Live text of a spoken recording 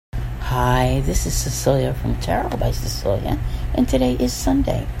Hi, this is Cecilia from Tarot by Cecilia, and today is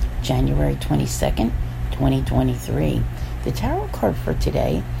Sunday, January 22nd, 2023. The tarot card for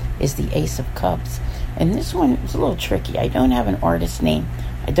today is the Ace of Cups, and this one is a little tricky. I don't have an artist name,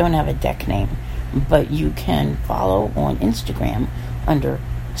 I don't have a deck name, but you can follow on Instagram under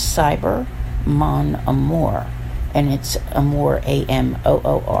Cyber Mon Amour, and it's Amour,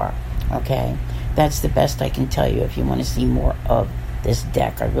 Amoor, okay? That's the best I can tell you if you want to see more of this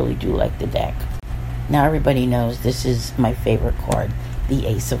deck. I really do like the deck. Now everybody knows this is my favorite card, the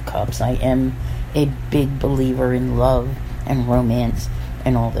Ace of Cups. I am a big believer in love and romance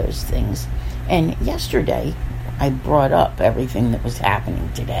and all those things. And yesterday I brought up everything that was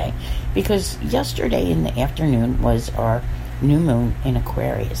happening today because yesterday in the afternoon was our new moon in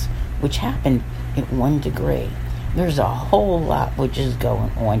Aquarius, which happened at 1 degree. There's a whole lot which is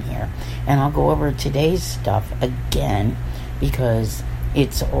going on here, and I'll go over today's stuff again because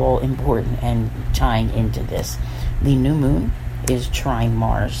it's all important and tying into this. The new moon is trine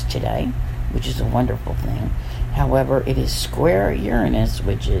Mars today, which is a wonderful thing. However, it is square Uranus,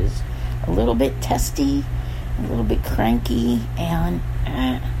 which is a little bit testy, a little bit cranky, and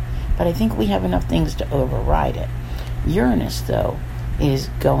but I think we have enough things to override it. Uranus, though, is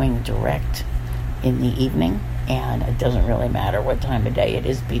going direct in the evening, and it doesn't really matter what time of day it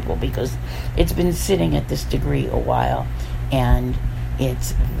is, people, because it's been sitting at this degree a while, and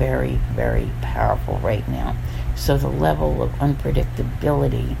it's very, very powerful right now. So the level of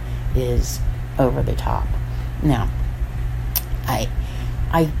unpredictability is over the top. Now,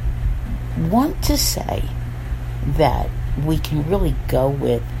 I want to say that we can really go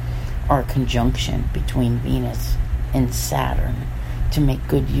with our conjunction between Venus and Saturn to make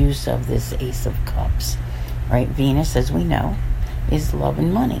good use of this Ace of Cups, right? Venus, as we know, is love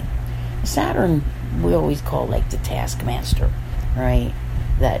and money. Saturn, we always call like the taskmaster, right?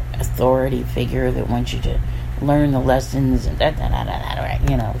 That authority figure that wants you to learn the lessons and right?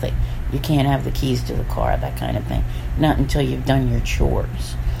 You know, like you can't have the keys to the car, that kind of thing. Not until you've done your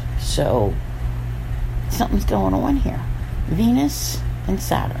chores. So something's going on here. Venus and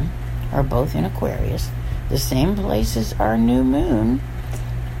Saturn are both in Aquarius, the same place as our new moon,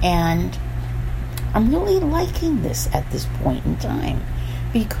 and I'm really liking this at this point in time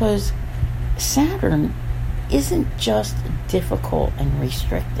because Saturn isn't just difficult and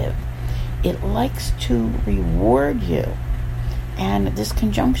restrictive. It likes to reward you. And this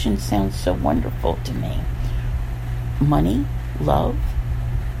conjunction sounds so wonderful to me. Money, love,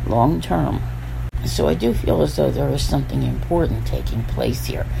 long term. So I do feel as though there is something important taking place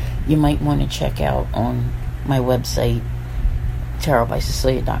here. You might want to check out on my website,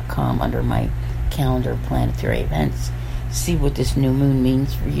 tarotbycecilia.com, under my calendar planetary events. See what this new moon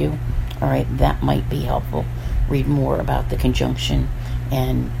means for you. All right, that might be helpful. Read more about the conjunction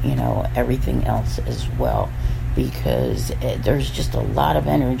and, everything else as well, because there's just a lot of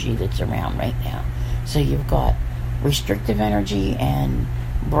energy that's around right now. So you've got restrictive energy and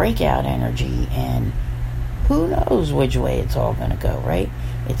breakout energy, and who knows which way it's all going to go, right?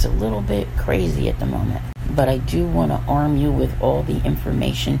 It's a little bit crazy at the moment, but I do want to arm you with all the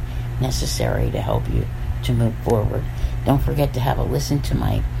information necessary to help you to move forward. Don't forget to have a listen to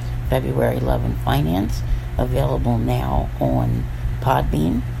my February Love and Finance, available now on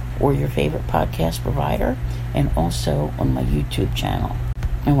Podbean or your favorite podcast provider, and also on my YouTube channel.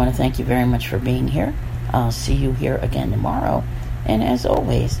 I want to thank you very much for being here. I'll see you here again tomorrow, and as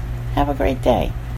always, have a great day.